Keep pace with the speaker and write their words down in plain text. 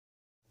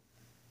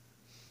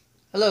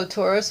Hello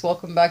Taurus,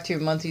 welcome back to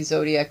your monthly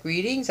zodiac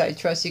readings. I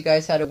trust you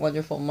guys had a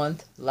wonderful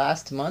month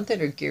last month and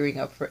are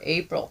gearing up for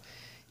April.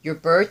 Your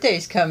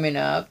birthday's coming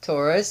up,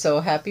 Taurus,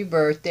 so happy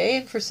birthday.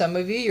 And for some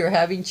of you, you're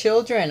having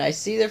children. I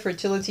see the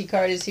fertility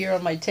card is here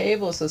on my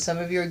table, so some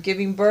of you are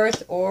giving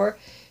birth or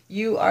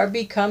you are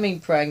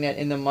becoming pregnant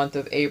in the month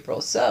of April.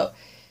 So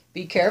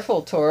be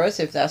careful, Taurus,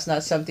 if that's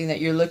not something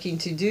that you're looking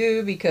to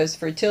do, because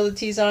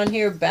fertility's on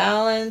here,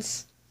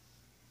 balance,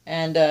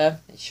 and it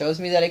shows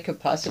me that it could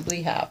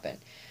possibly happen.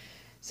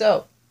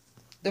 So,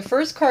 the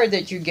first card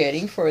that you're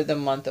getting for the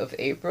month of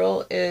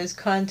April is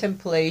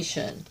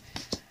Contemplation.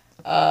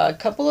 A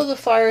couple of the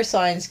fire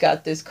signs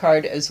got this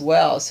card as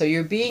well. So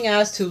you're being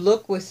asked to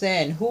look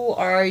within. Who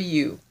are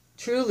you?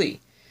 Truly.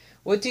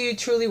 What do you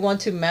truly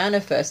want to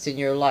manifest in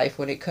your life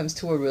when it comes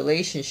to a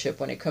relationship,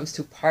 when it comes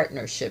to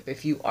partnership?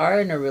 If you are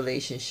in a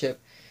relationship,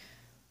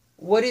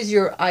 what is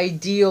your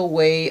ideal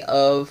way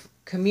of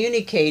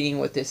communicating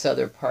with this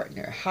other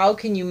partner? How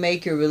can you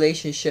make your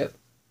relationship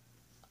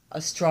a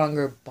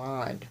stronger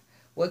bond?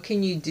 What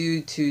can you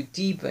do to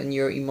deepen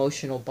your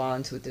emotional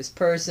bonds with this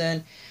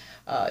person,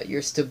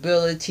 your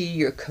stability,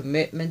 your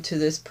commitment to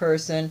this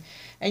person?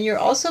 And you're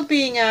also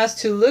being asked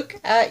to look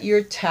at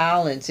your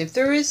talents. If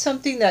there is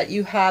something that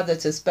you have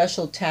that's a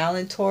special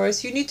talent,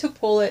 Taurus, you need to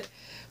pull it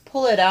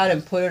out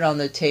and put it on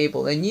the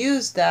table and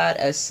use that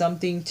as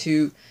something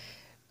to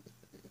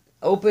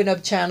open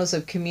up channels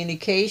of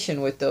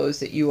communication with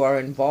those that you are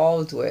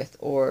involved with,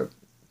 or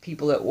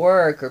people at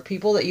work, or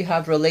people that you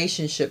have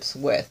relationships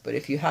with. But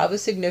if you have a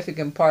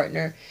significant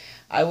partner,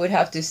 I would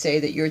have to say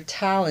that your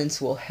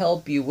talents will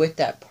help you with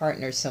that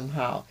partner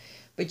somehow.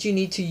 But you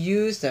need to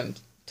use them,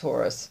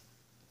 Taurus.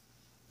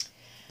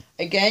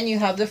 Again, you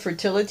have the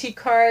fertility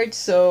card,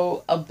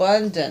 so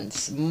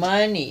abundance,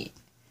 money,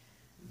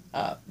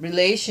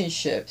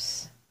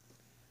 relationships,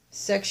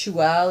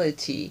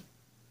 sexuality,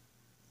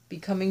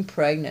 becoming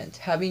pregnant,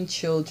 having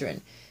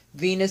children.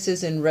 Venus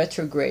is in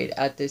retrograde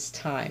at this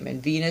time,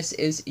 and Venus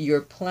is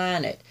your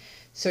planet.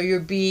 So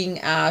you're being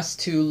asked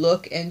to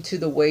look into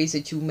the ways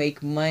that you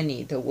make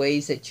money, the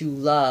ways that you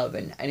love,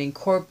 and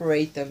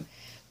incorporate them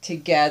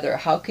together.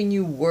 How can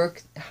you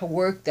work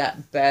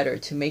that better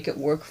to make it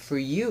work for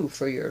you,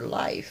 for your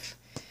life?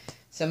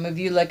 Some of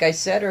you, like I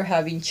said, are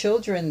having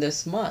children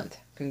this month.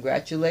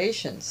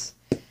 Congratulations.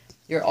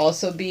 You're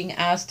also being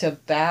asked to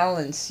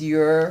balance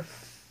your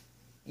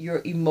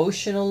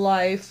emotional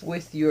life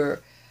with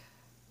your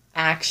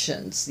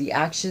actions, the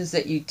actions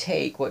that you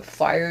take, what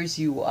fires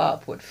you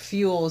up, what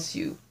fuels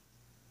you.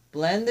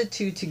 Blend the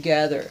two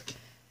together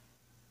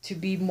to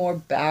be more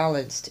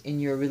balanced in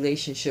your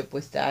relationship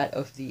with that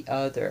of the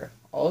other.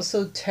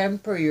 Also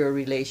temper your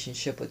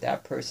relationship with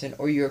that person,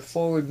 or your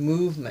forward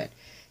movement.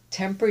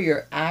 Temper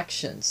your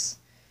actions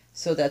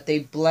so that they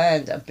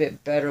blend a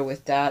bit better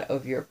with that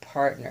of your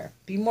partner.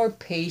 Be more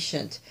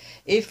patient.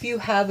 If you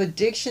have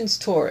addictions,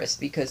 Taurus,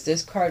 because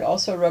this card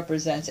also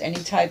represents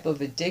any type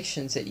of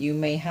addictions that you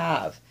may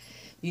have,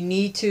 you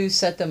need to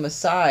set them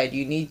aside.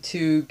 You need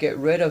to get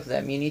rid of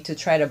them. You need to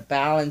try to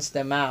balance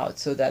them out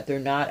so that they're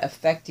not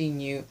affecting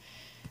you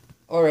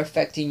or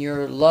affecting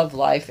your love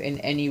life in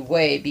any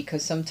way,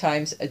 because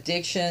sometimes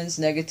addictions,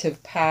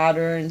 negative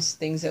patterns,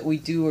 things that we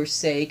do or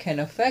say can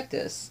affect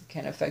us,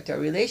 can affect our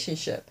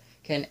relationship,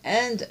 can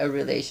end a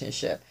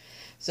relationship.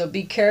 So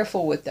be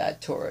careful with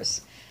that,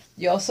 Taurus.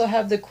 You also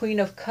have the Queen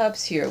of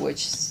Cups here,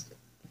 which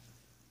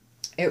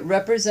it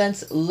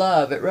represents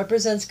love. It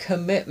represents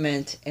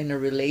commitment in a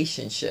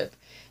relationship.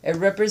 It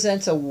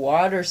represents a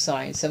water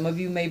sign. Some of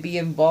you may be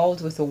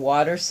involved with a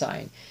water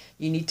sign.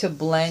 You need to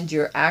blend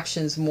your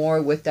actions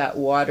more with that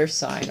water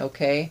sign,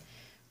 okay,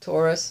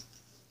 Taurus?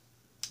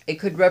 It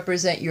could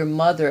represent your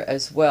mother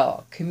as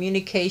well.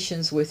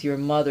 Communications with your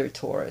mother,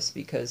 Taurus,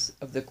 because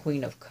of the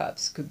Queen of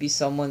Cups. Could be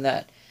someone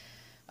that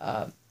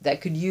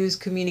could use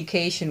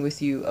communication with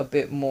you a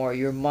bit more.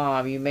 Your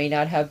mom. You may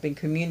not have been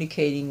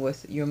communicating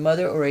with your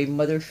mother, or a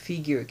mother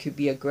figure. It could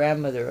be a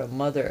grandmother, a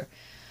mother.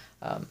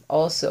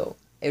 Also,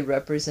 it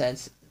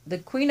represents... The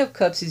Queen of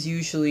Cups is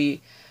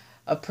usually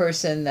a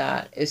person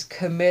that is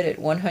committed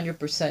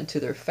 100% to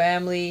their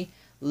family,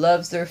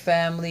 loves their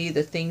family.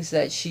 The things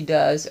that she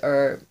does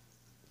are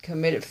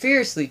committed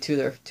fiercely to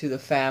the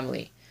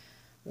family,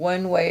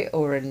 one way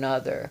or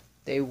another.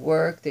 They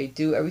work, they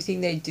do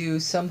everything they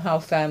do, somehow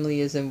family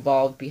is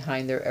involved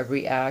behind their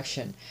every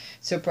action.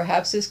 So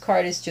perhaps this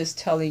card is just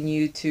telling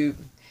you to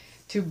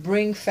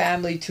bring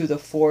family to the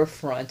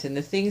forefront, and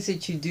the things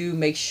that you do,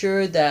 make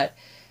sure that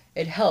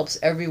it helps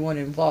everyone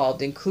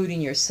involved, including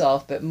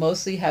yourself, but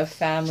mostly have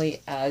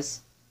family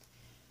as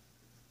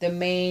the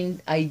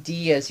main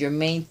ideas, your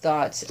main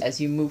thoughts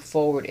as you move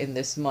forward in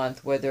this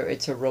month, whether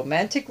it's a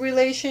romantic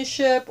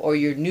relationship or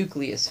your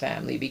nucleus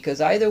family, because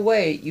either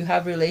way, you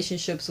have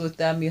relationships with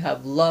them, you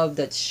have love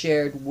that's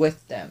shared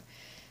with them,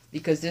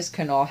 because this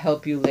can all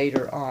help you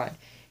later on.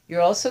 You're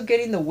also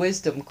getting the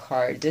Wisdom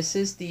card. This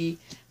is the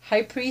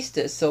High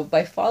Priestess. So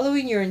by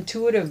following your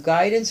intuitive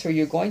guidance, or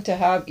you're going to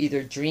have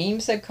either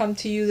dreams that come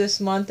to you this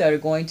month that are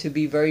going to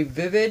be very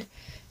vivid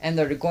and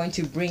that are going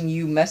to bring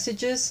you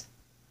messages,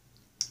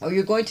 or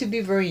you're going to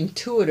be very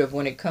intuitive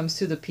when it comes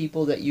to the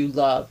people that you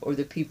love or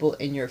the people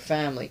in your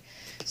family.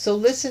 So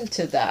listen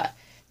to that.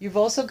 You've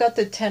also got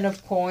the 10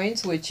 of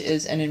coins, which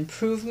is an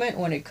improvement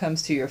when it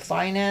comes to your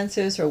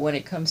finances or when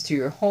it comes to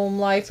your home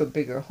life, a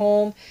bigger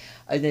home,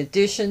 an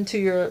addition to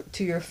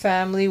your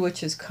family,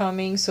 which is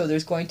coming. So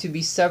there's going to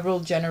be several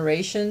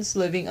generations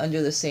living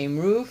under the same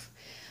roof.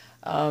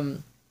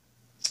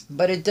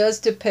 But it does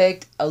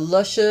depict a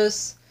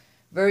luscious,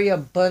 very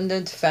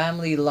abundant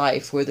family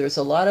life where there's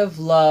a lot of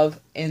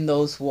love in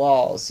those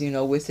walls,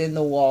 within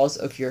the walls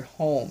of your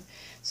home.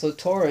 So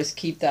Taurus,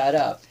 keep that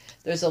up.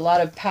 There's a lot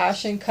of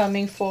passion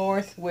coming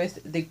forth with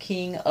the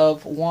King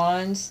of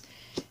Wands.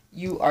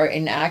 You are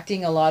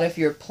enacting a lot of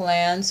your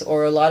plans,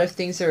 or a lot of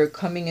things that are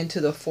coming into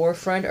the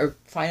forefront are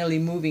finally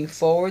moving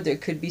forward. There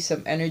could be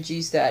some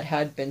energies that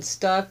had been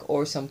stuck,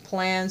 or some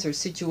plans or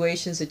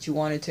situations that you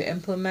wanted to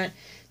implement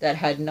that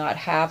had not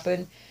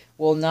happened.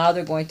 Well, now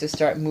they're going to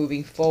start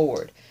moving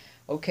forward.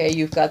 Okay,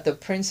 you've got the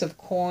Prince of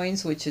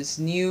Coins, which is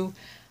new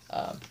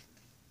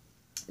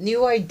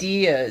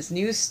ideas,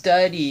 new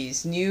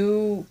studies,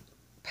 new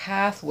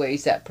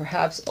pathways that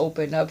perhaps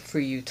open up for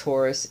you,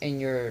 Taurus, in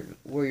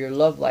where your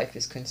love life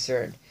is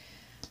concerned.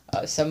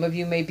 Some of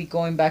you may be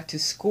going back to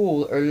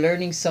school or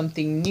learning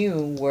something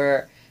new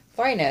where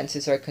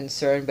finances are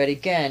concerned, but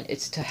again,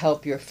 it's to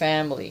help your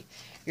family.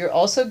 You're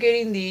also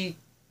getting the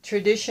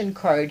tradition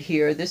card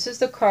here. This is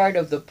the card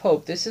of the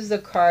Pope. This is the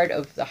card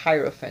of the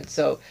Hierophant.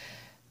 So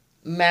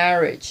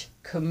marriage,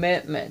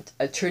 commitment,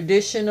 a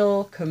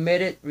traditional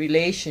committed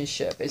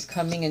relationship is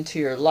coming into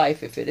your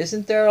life. If it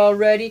isn't there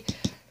already,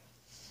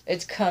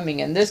 it's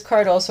coming. And this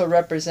card also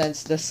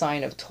represents the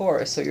sign of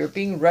Taurus. So you're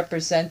being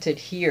represented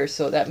here.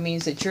 So that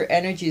means that your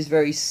energy is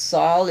very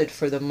solid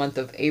for the month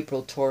of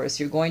April, Taurus.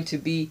 You're going to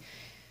be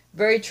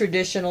very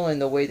traditional in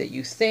the way that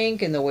you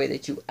think, in the way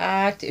that you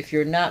act. If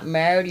you're not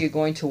married, you're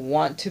going to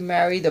want to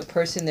marry the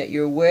person that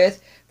you're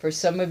with. For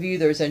some of you,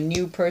 there's a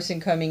new person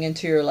coming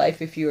into your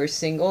life. If you are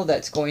single,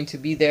 that's going to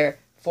be there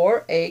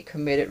for a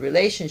committed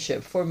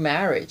relationship, for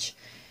marriage.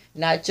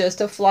 Not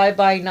just a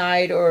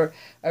fly-by-night or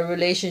a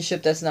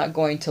relationship that's not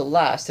going to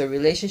last. A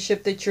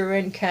relationship that you're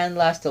in can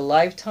last a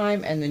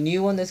lifetime, and the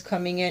new one that's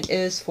coming in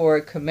is for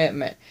a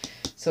commitment.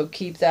 So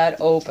keep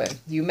that open.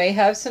 You may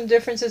have some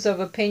differences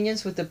of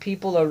opinions with the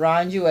people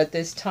around you at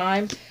this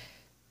time.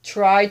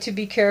 Try to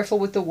be careful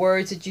with the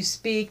words that you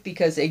speak,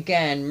 because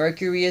again,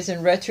 Mercury is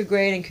in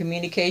retrograde and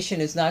communication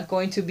is not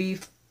going to be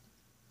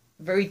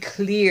very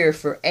clear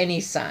for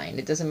any sign.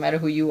 It doesn't matter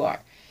who you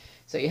are.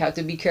 So you have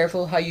to be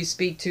careful how you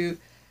speak to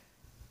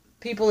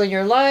people in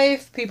your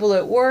life, people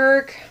at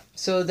work,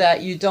 so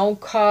that you don't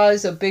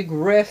cause a big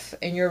rift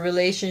in your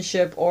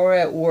relationship or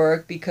at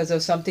work because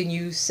of something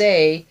you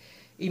say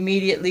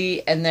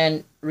immediately and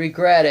then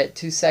regret it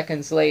 2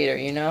 seconds later,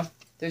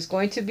 There's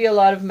going to be a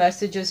lot of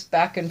messages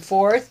back and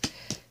forth,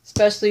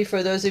 especially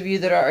for those of you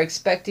that are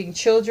expecting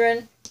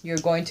children. You're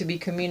going to be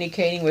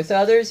communicating with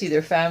others,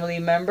 either family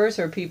members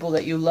or people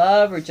that you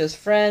love or just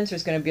friends.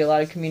 There's going to be a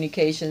lot of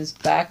communications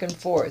back and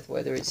forth,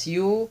 whether it's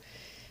you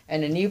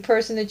and a new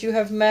person that you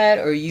have met,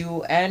 or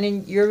you and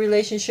in your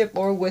relationship,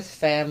 or with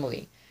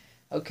family.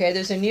 Okay,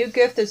 there's a new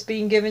gift that's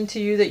being given to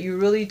you that you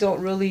really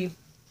don't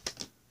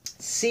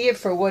see it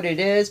for what it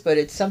is, but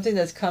it's something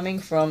that's coming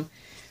from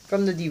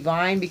the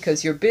divine,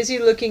 because you're busy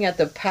looking at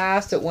the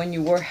past, at when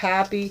you were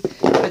happy,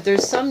 but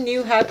there's some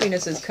new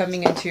happiness that's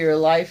coming into your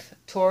life,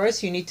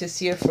 Taurus. You need to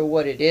see it for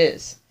what it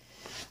is.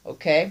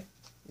 Okay,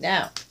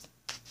 now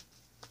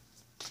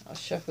I'll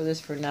shuffle this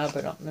for now,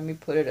 but let me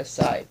put it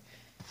aside.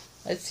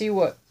 Let's see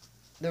what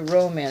the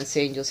romance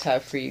angels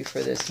have for you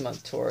for this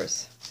month,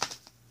 Taurus.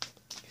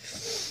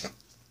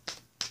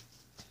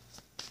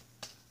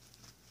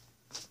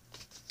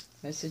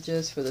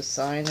 Messages for the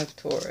sign of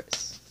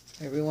Taurus.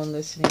 Everyone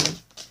listening,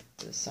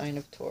 for the sign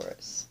of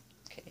Taurus.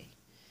 Okay.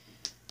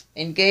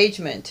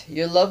 Engagement.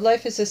 Your love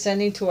life is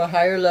ascending to a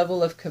higher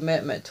level of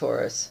commitment,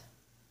 Taurus.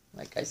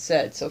 Like I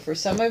said. So for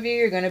some of you,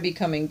 you're going to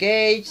become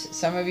engaged.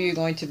 Some of you are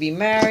going to be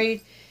married.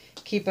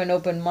 Keep an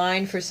open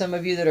mind. For some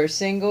of you that are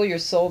single, your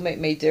soulmate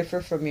may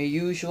differ from your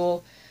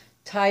usual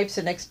types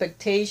and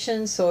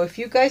expectations. So if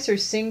you guys are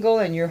single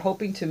and you're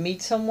hoping to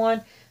meet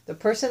someone, the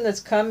person that's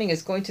coming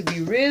is going to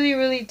be really,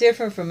 really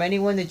different from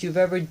anyone that you've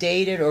ever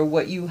dated, or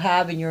what you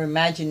have in your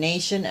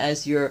imagination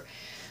as your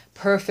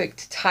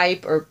perfect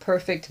type or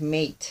perfect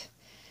mate.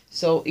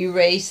 So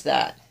erase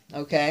that,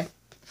 okay?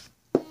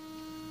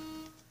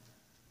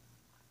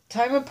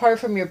 Time apart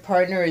from your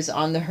partner is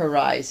on the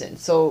horizon.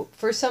 So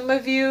for some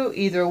of you,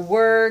 either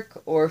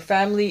work or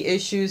family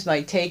issues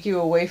might take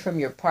you away from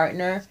your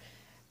partner,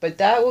 but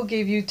that will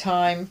give you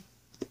time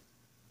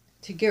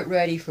to get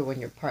ready for when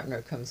your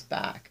partner comes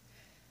back.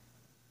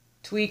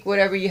 Tweak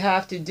whatever you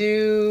have to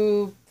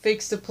do,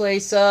 fix the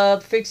place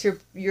up, fix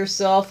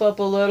yourself up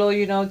a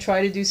little,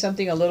 try to do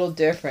something a little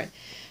different.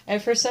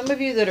 And for some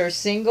of you that are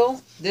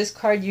single, this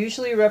card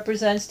usually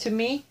represents to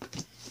me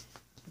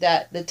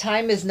that the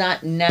time is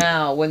not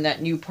now when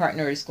that new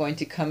partner is going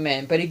to come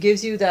in, but it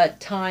gives you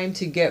that time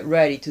to get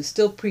ready, to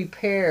still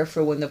prepare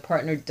for when the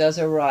partner does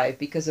arrive,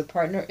 because the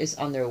partner is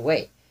on their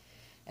way.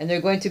 And they're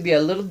going to be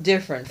a little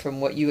different from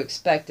what you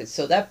expected.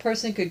 So that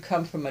person could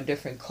come from a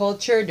different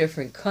culture,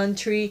 different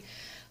country.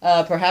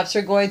 Perhaps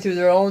they're going through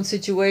their own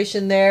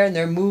situation there and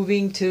they're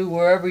moving to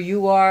wherever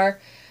you are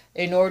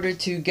in order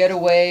to get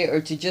away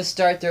or to just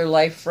start their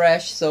life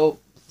fresh. So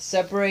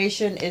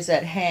separation is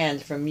at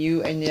hand from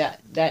you and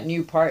that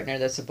new partner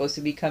that's supposed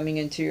to be coming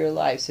into your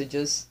life. So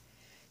just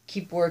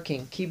keep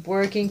working, keep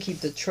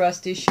the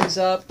trust issues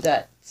up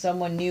that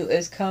someone new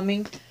is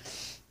coming,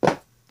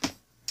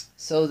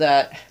 so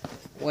that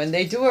when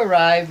they do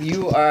arrive,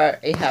 you are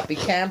a happy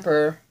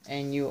camper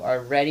and you are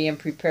ready and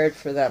prepared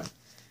for them.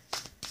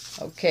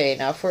 Okay,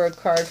 now for a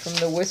card from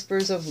the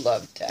Whispers of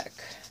Love deck.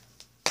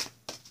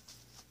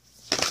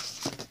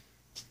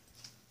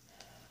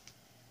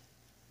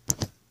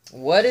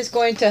 What is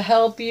going to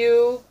help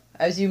you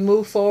as you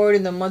move forward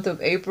in the month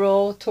of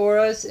April,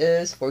 Taurus,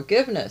 is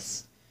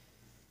forgiveness.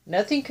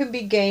 Nothing can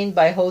be gained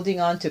by holding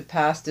on to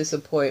past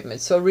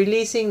disappointments. So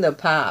releasing the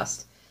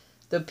past,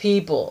 the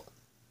people,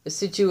 the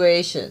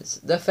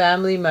situations, the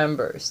family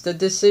members, the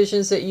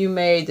decisions that you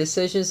made,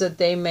 decisions that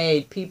they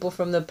made, people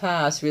from the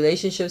past,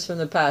 relationships from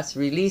the past.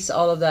 Release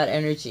all of that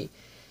energy,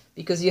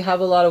 because you have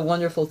a lot of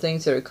wonderful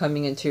things that are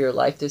coming into your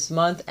life this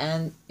month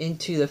and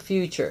into the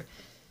future.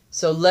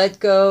 So let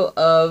go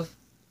of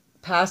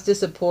past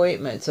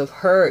disappointments, of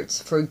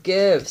hurts,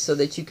 forgive so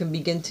that you can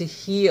begin to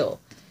heal.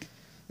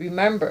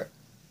 Remember,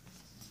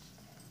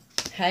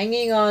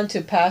 hanging on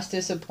to past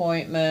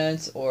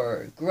disappointments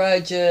or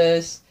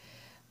grudges,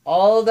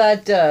 all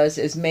that does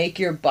is make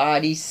your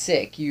body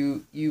sick.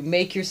 You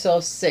make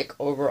yourself sick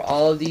over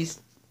all of these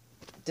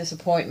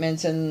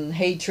disappointments and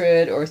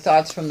hatred or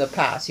thoughts from the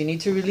past. You need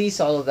to release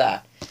all of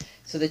that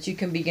so that you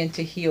can begin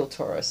to heal,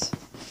 Taurus.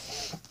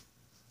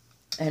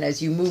 And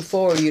as you move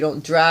forward, you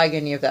don't drag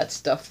any of that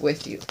stuff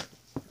with you.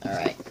 All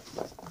right.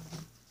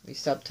 We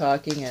stop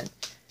talking and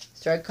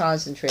start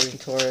concentrating,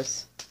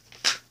 Taurus,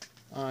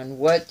 on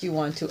what you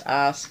want to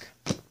ask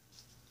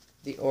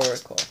the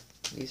Oracle.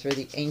 These are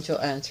the Angel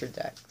Answer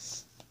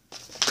decks.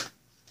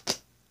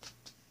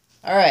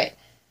 All right.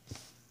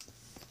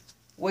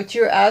 What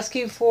you're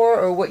asking for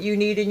or what you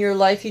need in your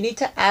life, you need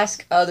to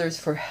ask others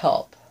for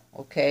help,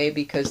 okay?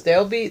 Because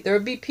there'll be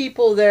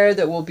people there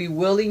that will be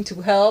willing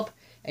to help,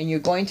 and you're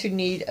going to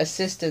need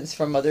assistance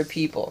from other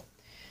people,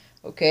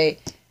 okay?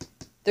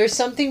 There's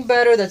something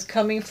better that's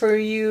coming for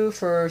you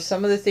for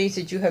some of the things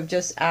that you have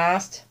just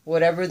asked.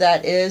 Whatever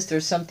that is,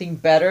 there's something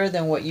better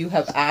than what you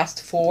have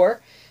asked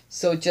for.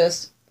 So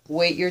just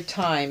wait your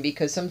time,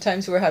 because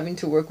sometimes we're having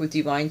to work with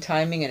divine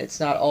timing and it's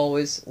not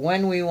always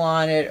when we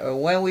want it or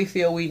when we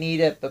feel we need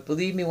it. But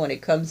believe me, when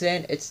it comes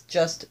in, it's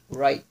just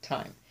right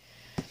time.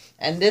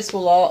 And this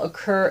will all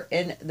occur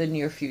in the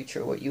near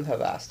future, what you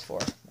have asked for,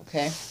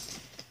 okay?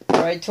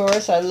 All right,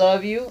 Taurus, I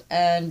love you,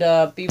 and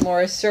be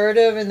more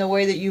assertive in the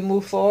way that you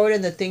move forward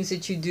and the things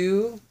that you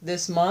do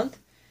this month.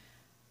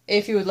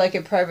 If you would like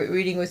a private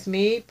reading with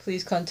me,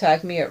 please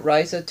contact me at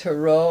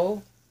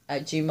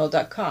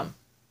raisatarot@gmail.com.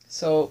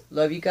 So,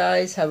 love you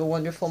guys. Have a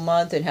wonderful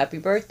month and happy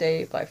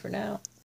birthday. Bye for now.